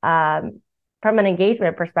um, from an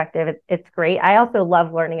engagement perspective, it's great. I also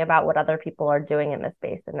love learning about what other people are doing in this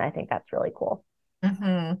space, and I think that's really cool.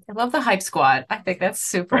 I love the hype squad. I think that's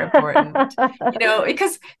super important.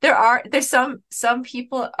 Because there's some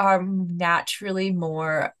people are naturally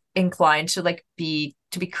more inclined to be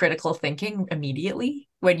critical thinking immediately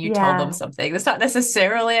when you tell them Yeah. something. That's not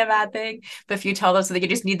necessarily a bad thing, but if you tell them something, you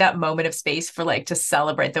just need that moment of space for like to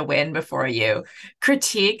celebrate the win before you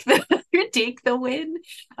critique the critique the win.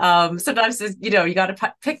 Sometimes you got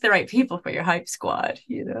to pick the right people for your hype squad.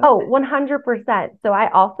 Oh, 100%. So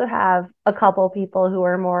I also have a couple people who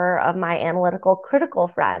are more of my analytical, critical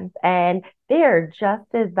friends, and they are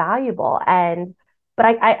just as valuable. But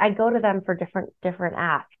I go to them for different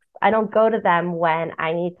asks. I don't go to them when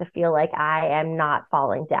I need to feel like I am not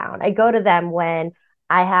falling down. I go to them when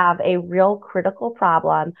I have a real critical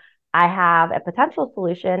problem. I have a potential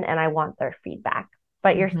solution and I want their feedback.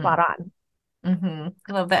 But you're Hmm. spot on.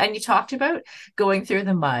 I love that. And you talked about going through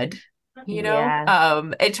the mud,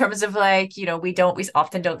 Yeah. in terms of like, we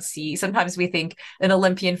often don't see, sometimes we think an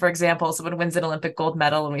Olympian, for example, someone wins an Olympic gold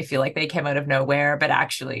medal and we feel like they came out of nowhere, but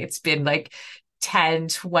actually it's been like 10,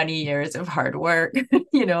 20 years of hard work,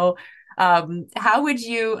 you know. How would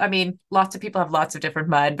I mean, lots of people have lots of different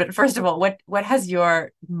mud, but first of all, what has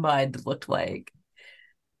your mud looked like?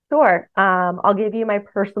 Sure. I'll give you my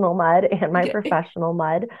personal mud and my Okay, professional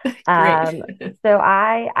mud. great. Um, so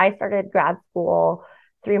I started grad school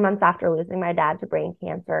 3 months after losing my dad to brain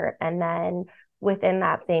cancer, and then within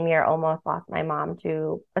that same year, almost lost my mom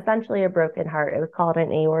to essentially a broken heart. It was called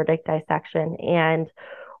an aortic dissection, and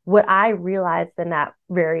what I realized in that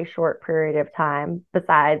very short period of time,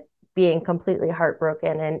 besides being completely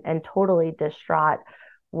heartbroken and totally distraught,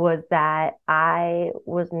 was that I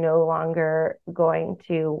was no longer going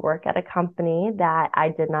to work at a company that I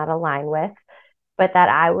did not align with, but that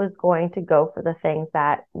I was going to go for the things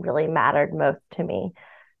that really mattered most to me.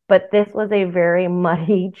 But this was a very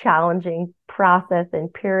muddy, challenging process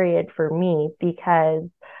and period for me because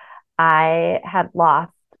I had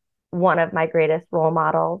lost one of my greatest role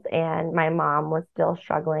models, and my mom was still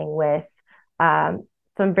struggling with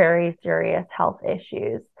some very serious health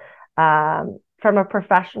issues. From a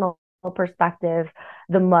professional perspective,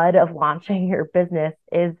 the mud of launching your business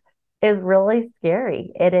is really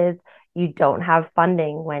scary. It is, you don't have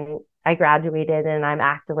funding when I graduated and I'm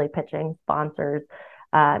actively pitching sponsors.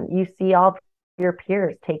 You see all your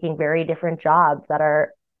peers taking very different jobs that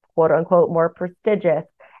are quote unquote more prestigious.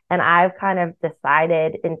 And I've kind of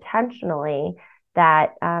decided intentionally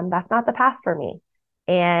that that's not the path for me.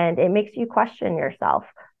 And it makes you question yourself.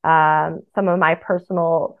 Some of my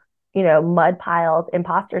personal, mud piles,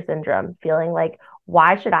 imposter syndrome, feeling like,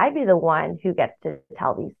 why should I be the one who gets to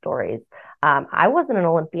tell these stories? I wasn't an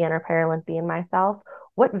Olympian or Paralympian myself.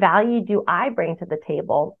 What value do I bring to the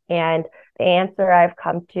table? And the answer I've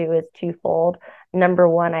come to is twofold. Number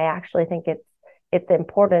one, I actually think it's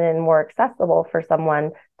important and more accessible for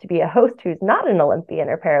someone to be a host who's not an Olympian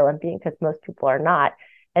or Paralympian, because most people are not.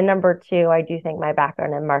 And number two, I do think my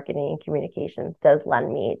background in marketing and communications does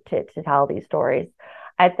lend me to tell these stories.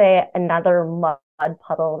 I'd say another mud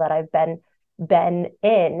puddle that I've been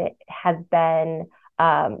in has been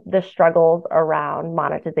the struggles around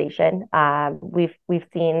monetization. We've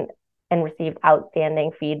seen and received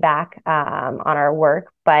outstanding feedback on our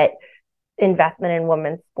work, but investment in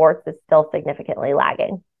women's sports is still significantly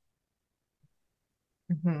lagging.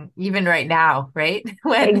 Mm-hmm. Even right now, right?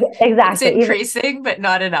 When it's Exactly. increasing, but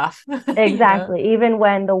not enough. Exactly. Even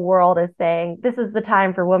when the world is saying this is the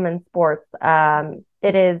time for women's sports,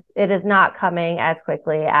 it is not coming as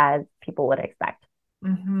quickly as people would expect.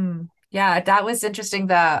 Mm-hmm. Yeah, that was interesting.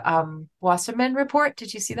 The Wasserman report.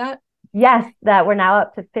 Did you see that? Yes, that we're now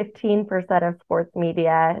up to 15% of sports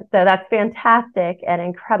media. So that's fantastic and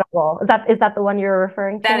incredible. Is that the one you're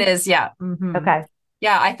referring to? That is, yeah. Mm-hmm. Okay.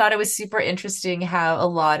 Yeah, I thought it was super interesting how a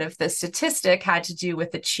lot of the statistic had to do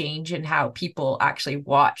with the change in how people actually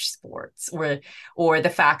watch sports, or the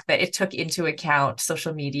fact that it took into account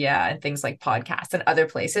social media and things like podcasts and other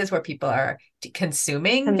places where people are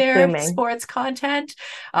consuming their sports content.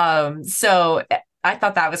 So I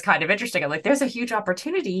thought that was kind of interesting. I'm like, there's a huge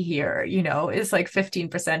opportunity here, it's like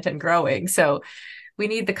 15% and growing. So we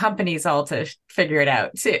need the companies all to figure it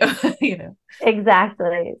out too,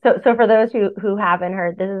 Exactly. So for those who haven't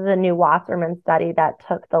heard, this is a new Wasserman study that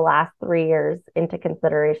took the last 3 years into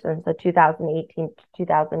consideration, so 2018 to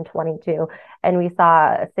 2022, and we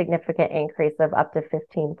saw a significant increase of up to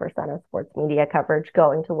 15% of sports media coverage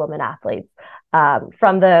going to women athletes,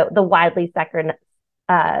 from the widely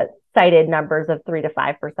cited numbers of 3 to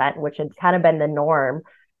 5%, which had kind of been the norm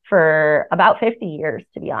for about 50 years,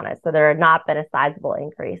 to be honest. So there had not been a sizable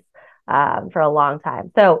increase for a long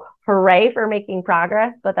time. So hooray for making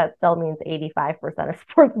progress, but that still means 85% of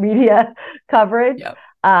sports media coverage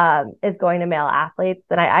is going to male athletes.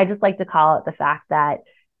 And I just like to call it the fact that,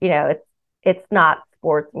 it's not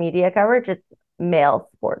sports media coverage, it's male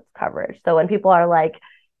sports coverage. So when people are like,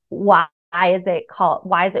 why is it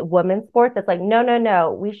women's sports? It's like,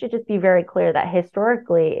 no. We should just be very clear that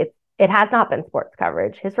historically it has not been sports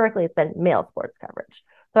coverage. Historically, it's been male sports coverage.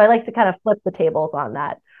 So I like to kind of flip the tables on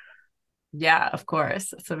that. Yeah, of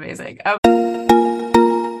course. It's amazing.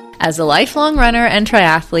 As a lifelong runner and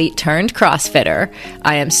triathlete turned CrossFitter,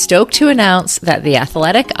 I am stoked to announce that the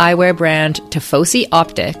athletic eyewear brand Tifosi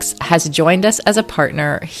Optics has joined us as a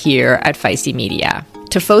partner here at Feisty Media.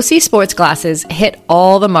 Tifosi sports glasses hit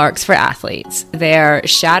all the marks for athletes. They're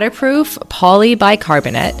shatterproof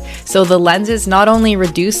polybicarbonate, so the lenses not only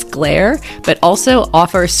reduce glare, but also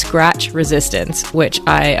offer scratch resistance, which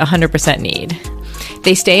I 100% need.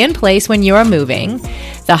 They stay in place when you are moving.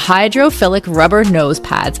 The hydrophilic rubber nose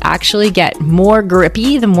pads actually get more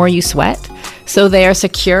grippy the more you sweat, so they are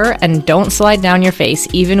secure and don't slide down your face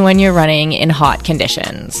even when you're running in hot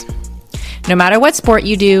conditions. No matter what sport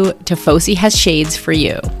you do, Tifosi has shades for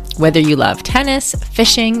you. Whether you love tennis,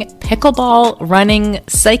 fishing, pickleball, running,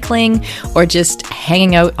 cycling, or just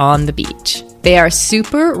hanging out on the beach. They are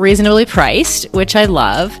super reasonably priced, which I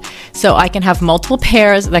love, so I can have multiple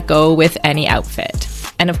pairs that go with any outfit.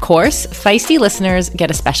 And of course, Feisty listeners get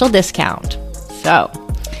a special discount. So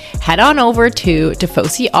head on over to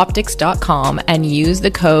tifosioptics.com and use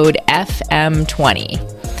the code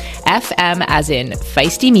FM20. FM as in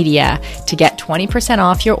Feisty Media to get 20%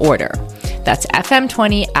 off your order. That's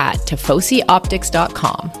FM20 at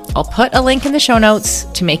tifosioptics.com. I'll put a link in the show notes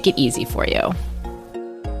to make it easy for you.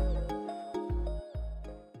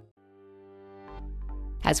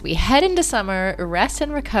 As we head into summer, rest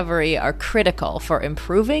and recovery are critical for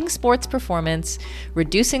improving sports performance,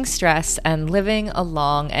 reducing stress, and living a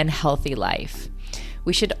long and healthy life.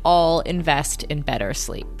 We should all invest in better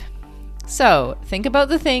sleep. So, think about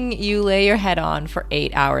the thing you lay your head on for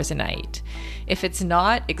 8 hours a night. If it's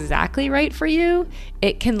not exactly right for you,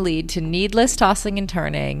 it can lead to needless tossing and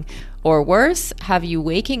turning, or worse, have you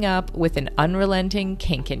waking up with an unrelenting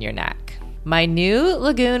kink in your neck. My new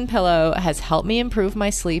Lagoon pillow has helped me improve my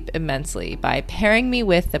sleep immensely by pairing me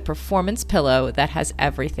with the performance pillow that has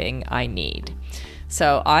everything I need.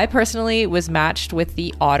 So I personally was matched with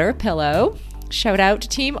the Otter pillow. Shout out to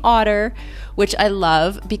Team Otter, which I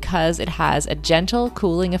love because it has a gentle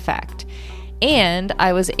cooling effect. And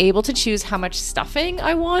I was able to choose how much stuffing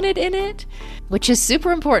I wanted in it, which is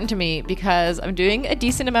super important to me because I'm doing a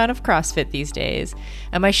decent amount of CrossFit these days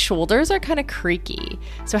and my shoulders are kind of creaky.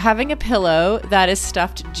 So having a pillow that is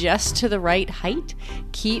stuffed just to the right height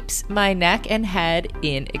keeps my neck and head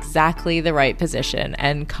in exactly the right position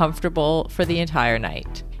and comfortable for the entire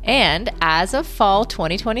night. And as of fall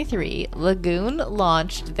 2023, Lagoon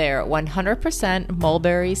launched their 100%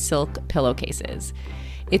 mulberry silk pillowcases.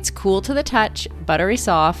 It's cool to the touch, buttery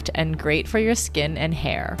soft, and great for your skin and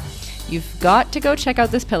hair. You've got to go check out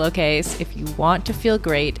this pillowcase if you want to feel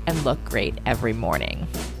great and look great every morning.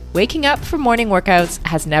 Waking up for morning workouts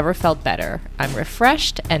has never felt better. I'm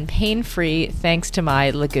refreshed and pain-free thanks to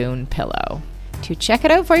my Lagoon pillow. To check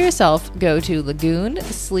it out for yourself, go to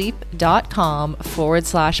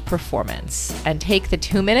lagoonsleep.com/performance and take the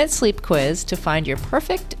 2-minute sleep quiz to find your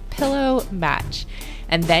perfect pillow match.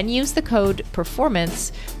 And then use the code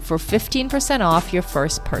PERFORMANCE for 15% off your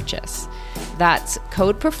first purchase. That's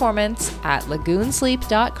code PERFORMANCE at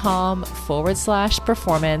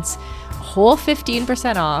lagoonsleep.com/performance, whole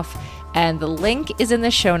 15% off, and the link is in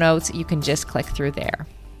the show notes. You can just click through there.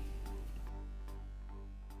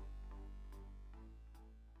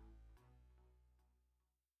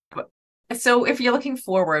 So if you're looking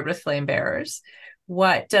forward with Flame Bearers,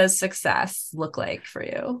 what does success look like for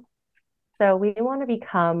you? So we want to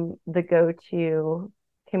become the go-to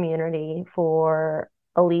community for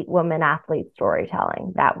elite women athlete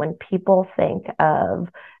storytelling, that when people think of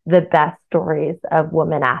the best stories of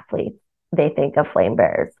women athletes, they think of Flame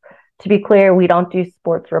Bearers. To be clear, we don't do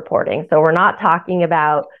sports reporting. So we're not talking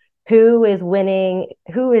about who is winning,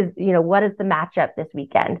 what is the matchup this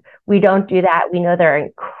weekend. We don't do that. We know there are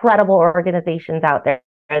incredible organizations out there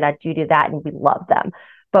that do that, and we love them.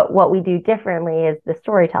 But what we do differently is the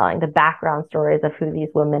storytelling, the background stories of who these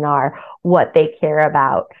women are, what they care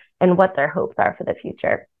about, and what their hopes are for the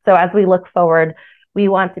future. So as we look forward, we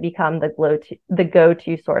want to become the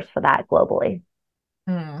go-to source for that globally.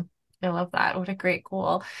 I love that. What a great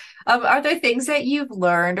goal. Are there things that you've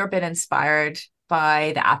learned or been inspired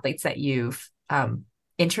by the athletes that you've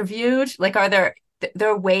interviewed? Like, are there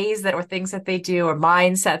ways that or things that they do or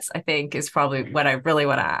mindsets, I think is probably what I really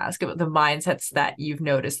want to ask about, the mindsets that you've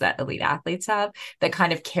noticed that elite athletes have that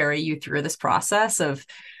kind of carry you through this process of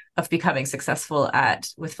becoming successful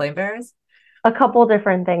with Flame Bearers? A couple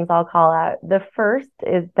different things I'll call out. The first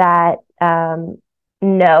is that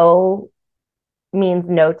no means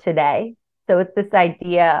no today. So it's this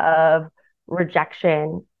idea of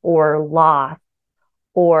rejection or loss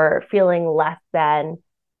or feeling less than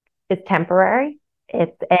is temporary.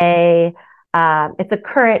 It's a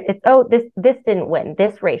current, this didn't win.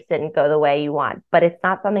 This race didn't go the way you want, but it's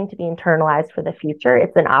not something to be internalized for the future.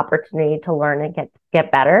 It's an opportunity to learn and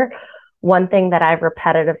get better. One thing that I've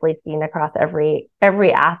repetitively seen across every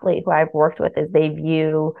athlete who I've worked with is they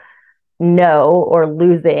view no or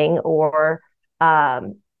losing or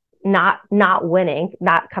not winning,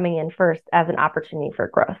 not coming in first as an opportunity for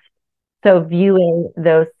growth. So viewing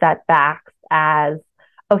those setbacks as,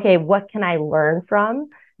 okay, what can I learn from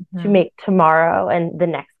to make tomorrow and the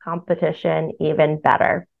next competition even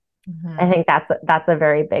better? I think that's a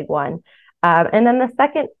very big one. And then the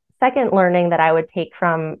second learning that I would take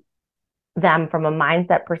from them from a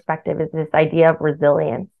mindset perspective is this idea of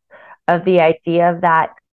resilience, of the idea of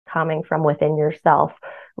that coming from within yourself,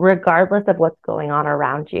 regardless of what's going on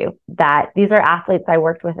around you. That these are athletes I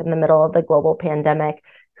worked with in the middle of the global pandemic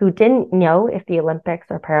who didn't know if the Olympics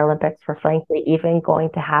or Paralympics were frankly even going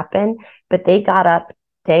to happen, but they got up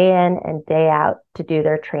day in and day out to do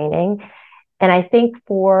their training. And I think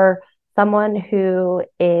for someone who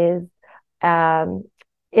is an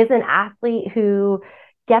athlete who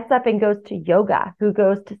gets up and goes to yoga, who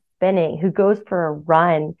goes to spinning, who goes for a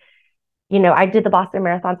run, I did the Boston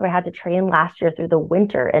Marathon, so I had to train last year through the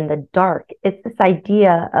winter and the dark. It's this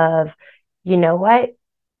idea of, you know what?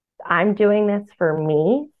 I'm doing this for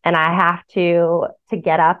me, and I have to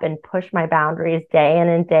get up and push my boundaries day in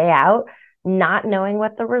and day out, not knowing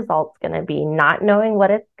what the result's going to be, not knowing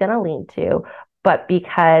what it's going to lead to, but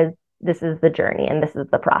because this is the journey and this is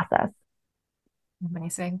the process.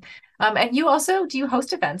 Amazing. And you also, do you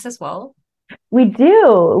host events as well? We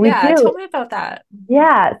do. We Yeah, do. tell me about that.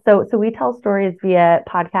 Yeah. So we tell stories via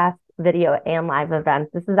podcast, video, and live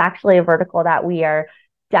events. This is actually a vertical that we are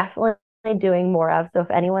definitely doing more of. So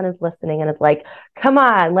if anyone is listening and is like, come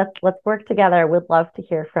on, let's work together, we'd love to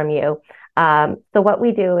hear from you. So what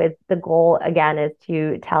we do is the goal again is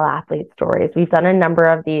to tell athlete stories. We've done a number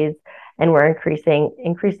of these and we're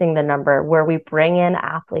increasing the number where we bring in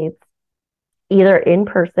athletes either in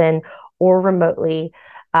person or remotely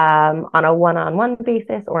on a one-on-one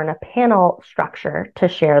basis or in a panel structure to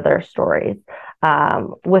share their stories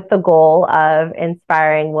with the goal of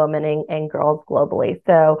inspiring women and girls globally.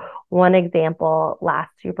 So one example,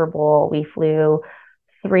 last Super Bowl, we flew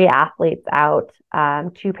three athletes out,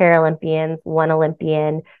 two Paralympians, one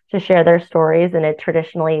Olympian, to share their stories in a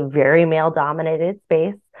traditionally very male dominated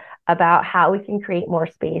space about how we can create more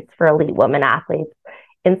space for elite women athletes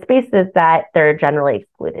in spaces that they're generally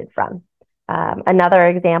excluded from. Another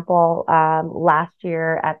example, last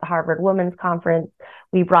year at the Harvard Women's Conference,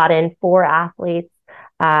 we brought in four athletes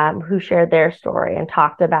who shared their story and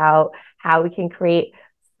talked about how we can create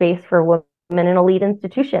space for women in elite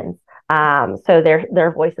institutions so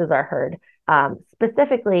their voices are heard,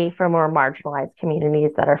 specifically for more marginalized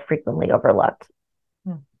communities that are frequently overlooked.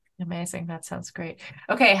 Hmm. Amazing. That sounds great.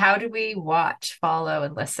 Okay, how do we watch, follow,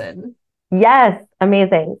 and listen? Yes,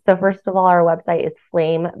 amazing. So first of all, our website is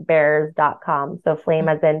flamebearers.com. So flame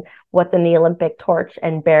as in what's in the Olympic torch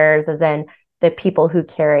and bearers as in the people who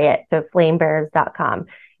carry it. So flamebearers.com.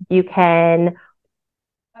 You can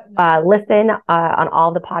listen on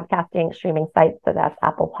all the podcasting streaming sites. So that's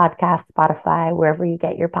Apple Podcasts, Spotify, wherever you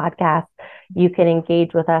get your podcasts. You can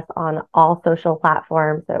engage with us on all social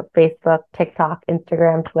platforms. So Facebook, TikTok,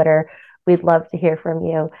 Instagram, Twitter. We'd love to hear from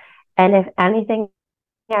you. And if anything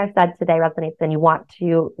I've said today resonates and you want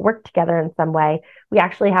to work together in some way, we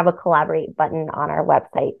actually have a collaborate button on our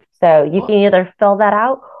website. So you can either fill that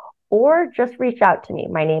out or just reach out to me.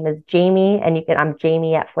 My name is Jamie, and I'm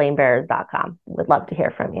Jamie at flamebearers.com. Would love to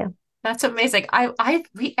hear from you. That's amazing.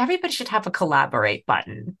 Everybody should have a collaborate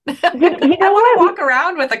button. You I know want to what? walk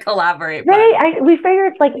around with a collaborate Right? button. We figure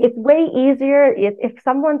it's way easier if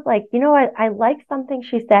someone's like, you know what, I like something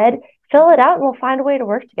she said, fill it out and we'll find a way to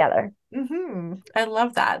work together. I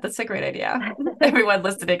love that. That's a great idea. Everyone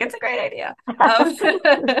listening, it's a great idea.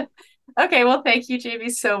 Okay, well, thank you, Jamie,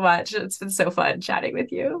 so much. It's been so fun chatting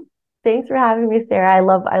with you. Thanks for having me, Sarah.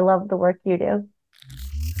 I love the work you do.